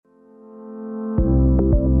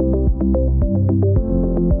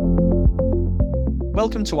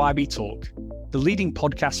Welcome to IB Talk, the leading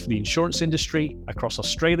podcast for the insurance industry across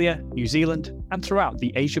Australia, New Zealand, and throughout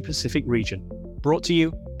the Asia-Pacific region, brought to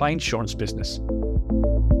you by Insurance Business.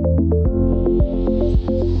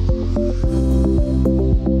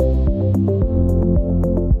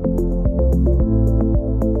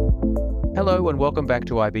 Hello and welcome back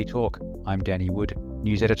to IB Talk. I'm Danny Wood,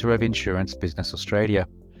 News Editor of Insurance Business Australia.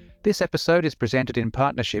 This episode is presented in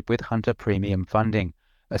partnership with Hunter Premium Funding,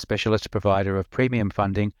 a specialist provider of premium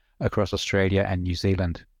funding across Australia and New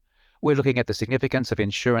Zealand. We're looking at the significance of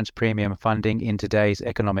insurance premium funding in today's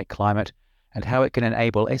economic climate and how it can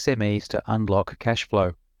enable SMEs to unlock cash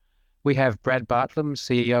flow. We have Brad Bartlem,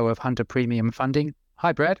 CEO of Hunter Premium Funding.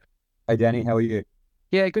 Hi, Brad. Hey, Danny. How are you?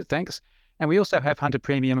 Yeah, good, thanks. And we also have Hunter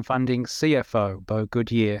Premium Funding CFO, Beau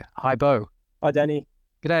Goodyear. Hi, Beau. Hi, Danny.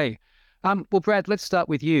 G'day. Well, Brad, let's start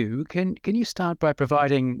with you. Can you start by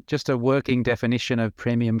providing just a working definition of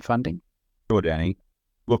premium funding? Sure, Danny.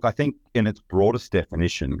 Look, I think in its broadest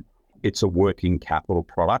definition, it's a working capital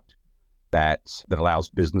product that allows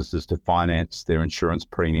businesses to finance their insurance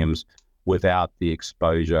premiums without the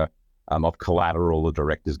exposure of collateral or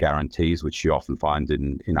directors' guarantees, which you often find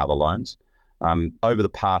in other loans. Over the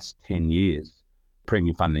past 10 years,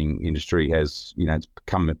 premium funding industry has,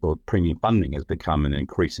 premium funding has become an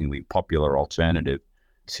increasingly popular alternative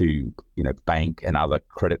to, bank and other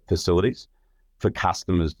credit facilities for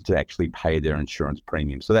customers to actually pay their insurance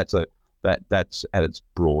premium. So that's at its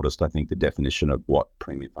broadest, I think, the definition of what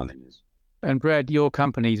premium funding is. And Brad, your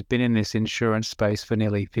company's been in this insurance space for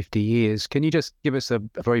nearly 50 years. Can you just give us a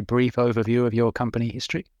very brief overview of your company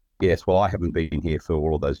history? Yes, well, I haven't been here for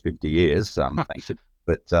all of those 50 years, thanks.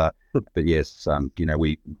 But yes,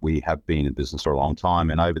 we have been in business for a long time,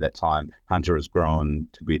 and over that time, Hunter has grown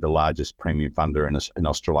to be the largest premium funder in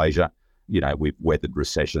Australasia. We've weathered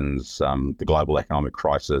recessions, the global economic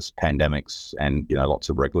crisis, pandemics, and lots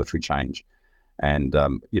of regulatory change. And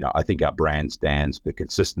I think our brand stands for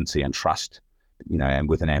consistency and trust. And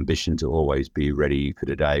with an ambition to always be ready for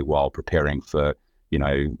today while preparing for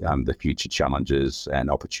the future challenges and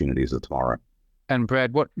opportunities of tomorrow. And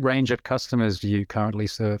Brad, what range of customers do you currently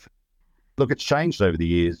serve? Look, it's changed over the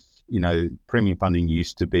years. Premium funding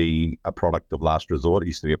used to be a product of last resort. It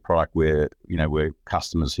used to be a product where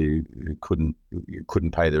customers who couldn't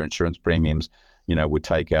pay their insurance premiums, would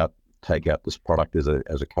take out this product as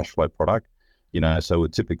a cash flow product. So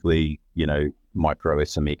it typically, micro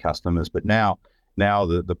SME customers. But now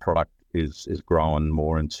the product is growing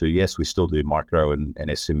more into, yes, we still do micro and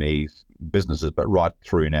SME businesses, but right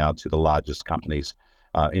through now to the largest companies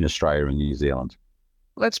in Australia and New Zealand.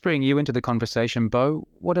 Let's bring you into the conversation, Beau.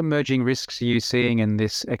 What emerging risks are you seeing in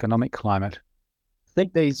this economic climate? I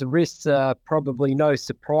think these risks are probably no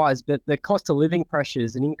surprise, but the cost of living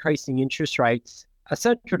pressures and increasing interest rates are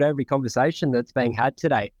central to every conversation that's being had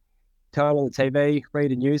today. Turn on the TV,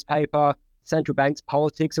 read a newspaper, central banks,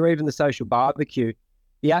 politics, or even the social barbecue.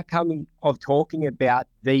 The outcome of talking about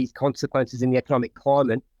these consequences in the economic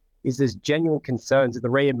climate is there's genuine concerns of the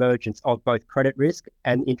re-emergence of both credit risk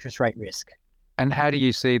and interest rate risk. And how do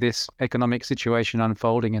you see this economic situation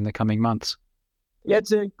unfolding in the coming months? Yeah,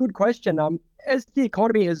 it's a good question. As the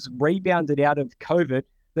economy has rebounded out of COVID,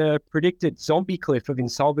 the predicted zombie cliff of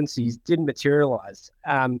insolvencies didn't materialise.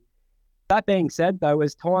 That being said, though,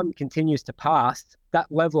 as time continues to pass,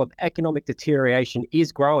 that level of economic deterioration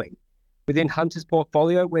is growing. Within Hunter's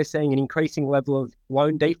portfolio, we're seeing an increasing level of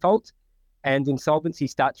loan default, and insolvency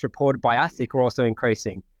stats reported by ASIC are also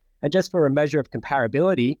increasing. And just for a measure of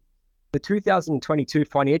comparability, the 2022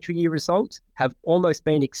 financial year results have almost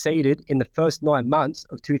been exceeded in the first 9 months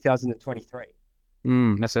of 2023.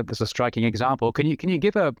 That's a striking example. Can you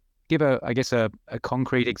give a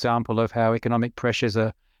concrete example of how economic pressures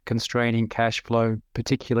are constraining cash flow,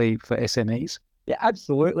 particularly for SMEs? Yeah,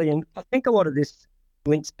 absolutely. And I think a lot of this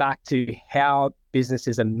links back to how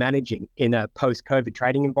businesses are managing in a post-COVID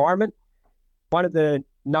trading environment. One of the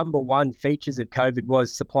number one features of COVID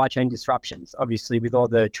was supply chain disruptions. Obviously, with all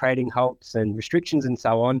the trading halts and restrictions and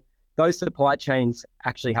so on, those supply chains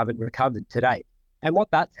actually haven't recovered today. And what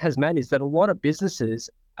that has meant is that a lot of businesses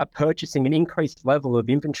are purchasing an increased level of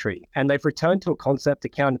inventory, and they've returned to a concept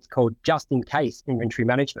accountants called just-in-case inventory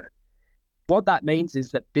management. What that means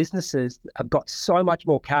is that businesses have got so much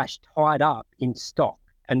more cash tied up in stock,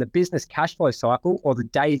 and the business cash flow cycle, or the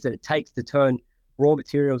days that it takes to turn raw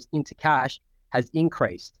materials into cash, has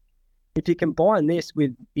increased. If you combine this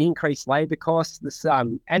with the increased labour costs,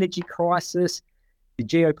 the energy crisis, the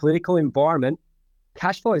geopolitical environment,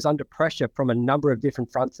 cash flow is under pressure from a number of different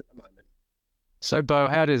fronts at the moment. So, Beau,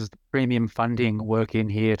 how does premium funding work in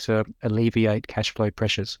here to alleviate cash flow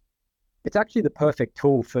pressures? It's actually the perfect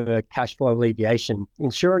tool for cash flow alleviation.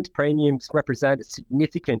 Insurance premiums represent a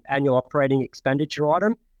significant annual operating expenditure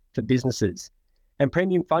item for businesses. And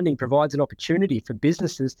premium funding provides an opportunity for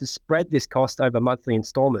businesses to spread this cost over monthly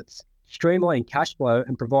installments, streamlining cash flow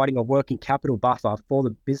and providing a working capital buffer for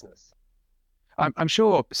the business. I'm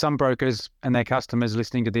sure some brokers and their customers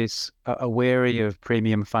listening to this are wary of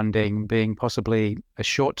premium funding being possibly a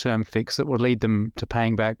short-term fix that will lead them to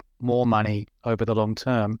paying back more money over the long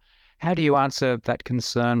term. How do you answer that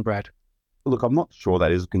concern, Brad? Look, I'm not sure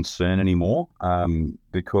that is a concern anymore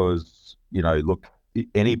because, look,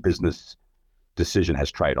 any business decision has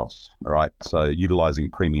trade-offs, all right? So utilizing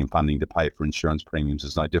premium funding to pay for insurance premiums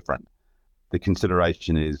is no different. The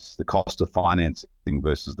consideration is the cost of financing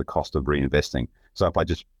versus the cost of reinvesting. So if I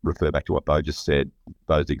just refer back to what Beau just said,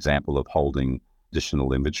 Beau's example of holding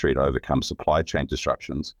additional inventory to overcome supply chain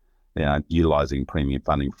disruptions, utilizing premium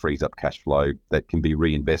funding frees up cash flow that can be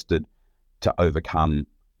reinvested to overcome,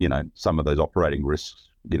 some of those operating risks,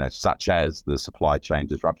 such as the supply chain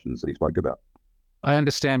disruptions that he spoke about. I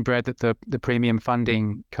understand, Brad, that the premium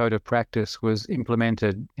funding code of practice was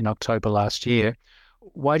implemented in October last year.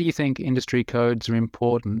 Why do you think industry codes are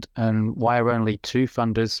important, and why are only 2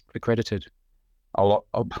 funders accredited?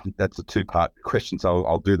 That's a 2-part question, so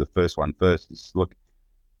I'll do the first one first. Look,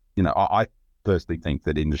 I firstly think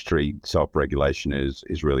that industry self-regulation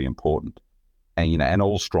is really important, and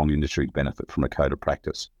all strong industries benefit from a code of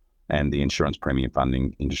practice, and the insurance premium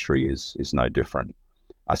funding industry is no different.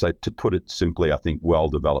 So to put it simply, I think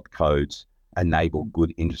well-developed codes enable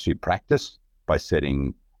good industry practice by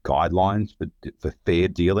setting guidelines for fair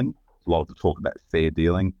dealing. A lot of the talk about fair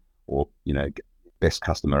dealing or, best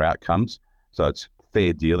customer outcomes. So it's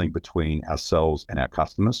fair dealing between ourselves and our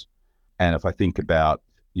customers. And if I think about,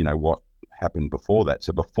 what happened before that,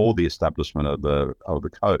 so before the establishment of the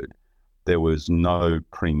code, there was no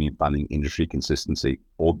premium funding industry consistency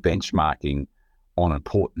or benchmarking on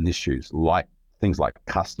important issues like things like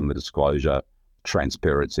customer disclosure,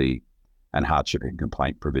 transparency, and hardship and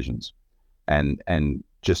complaint provisions. And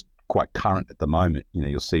just quite current at the moment,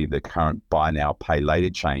 you'll see the current buy now, pay later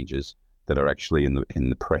changes that are actually in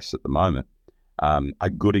the press at the moment are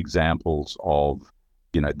good examples of,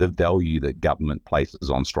 the value that government places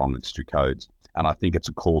on strong industry codes. And I think it's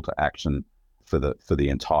a call to action for the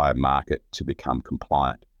entire market to become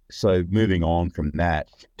compliant. So moving on from that,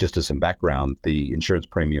 just as some background, the Insurance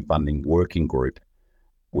Premium Funding Working Group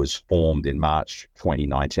was formed in March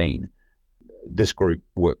 2019. This group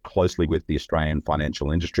worked closely with the Australian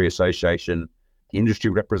Financial Industry Association,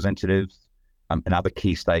 industry representatives, and other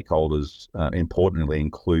key stakeholders, importantly,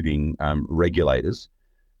 including regulators,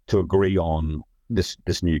 to agree on this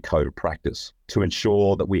new code of practice to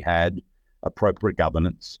ensure that we had appropriate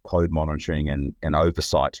governance, code monitoring, and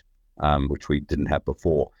oversight, which we didn't have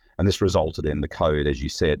before. And this resulted in the code, as you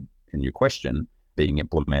said in your question, being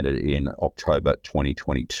implemented in October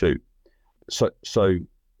 2022. So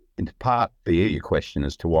in part B, your question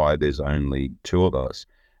as to why there's only 2 of us,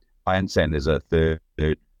 I understand there's a third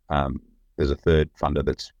funder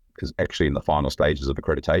that's actually in the final stages of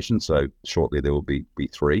accreditation. So shortly there will be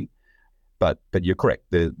 3. But you're correct.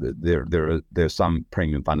 There are some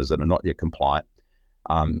premium funders that are not yet compliant.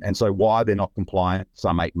 And so why they're not compliant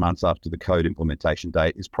some 8 months after the code implementation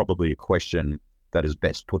date is probably a question that is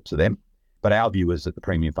best put to them. But our view is that the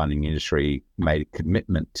premium funding industry made a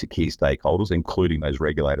commitment to key stakeholders, including those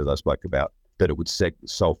regulators I spoke about, that it would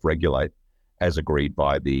self-regulate as agreed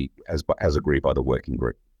by the working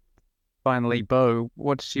group. Finally, Beau,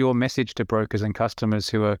 what's your message to brokers and customers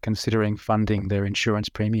who are considering funding their insurance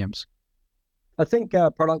premiums? I think a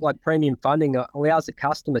product like premium funding allows the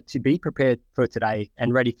customer to be prepared for today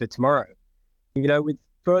and ready for tomorrow. With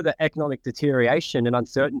further economic deterioration and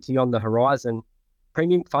uncertainty on the horizon,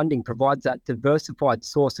 premium funding provides that diversified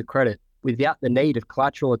source of credit without the need of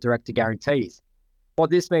collateral or director guarantees. What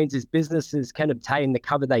this means is businesses can obtain the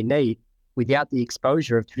cover they need without the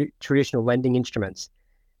exposure of traditional lending instruments.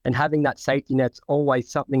 And having that safety net's always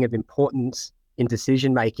something of importance in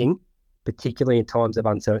decision making, particularly in times of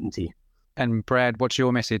uncertainty. And Brad, what's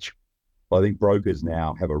your message? Well, I think brokers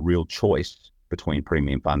now have a real choice between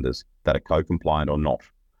premium funders that are co-compliant or not.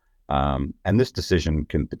 And this decision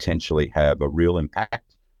can potentially have a real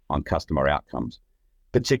impact on customer outcomes,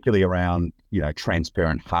 particularly around,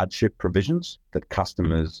 transparent hardship provisions that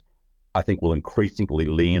customers, I think, will increasingly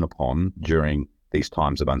lean upon during these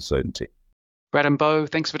times of uncertainty. Brad and Beau,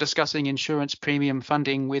 thanks for discussing insurance premium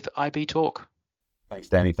funding with IB Talk. Thanks,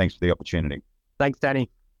 Danny. Thanks for the opportunity. Thanks, Danny.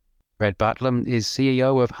 Brad Bartlem is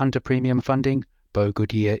CEO of Hunter Premium Funding. Beau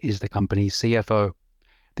Goodyear is the company's CFO.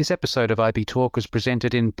 This episode of IB Talk was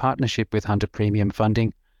presented in partnership with Hunter Premium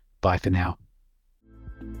Funding. Bye for now.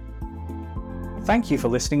 Thank you for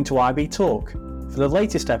listening to IB Talk. For the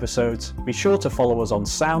latest episodes, be sure to follow us on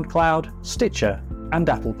SoundCloud, Stitcher, and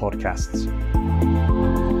Apple Podcasts.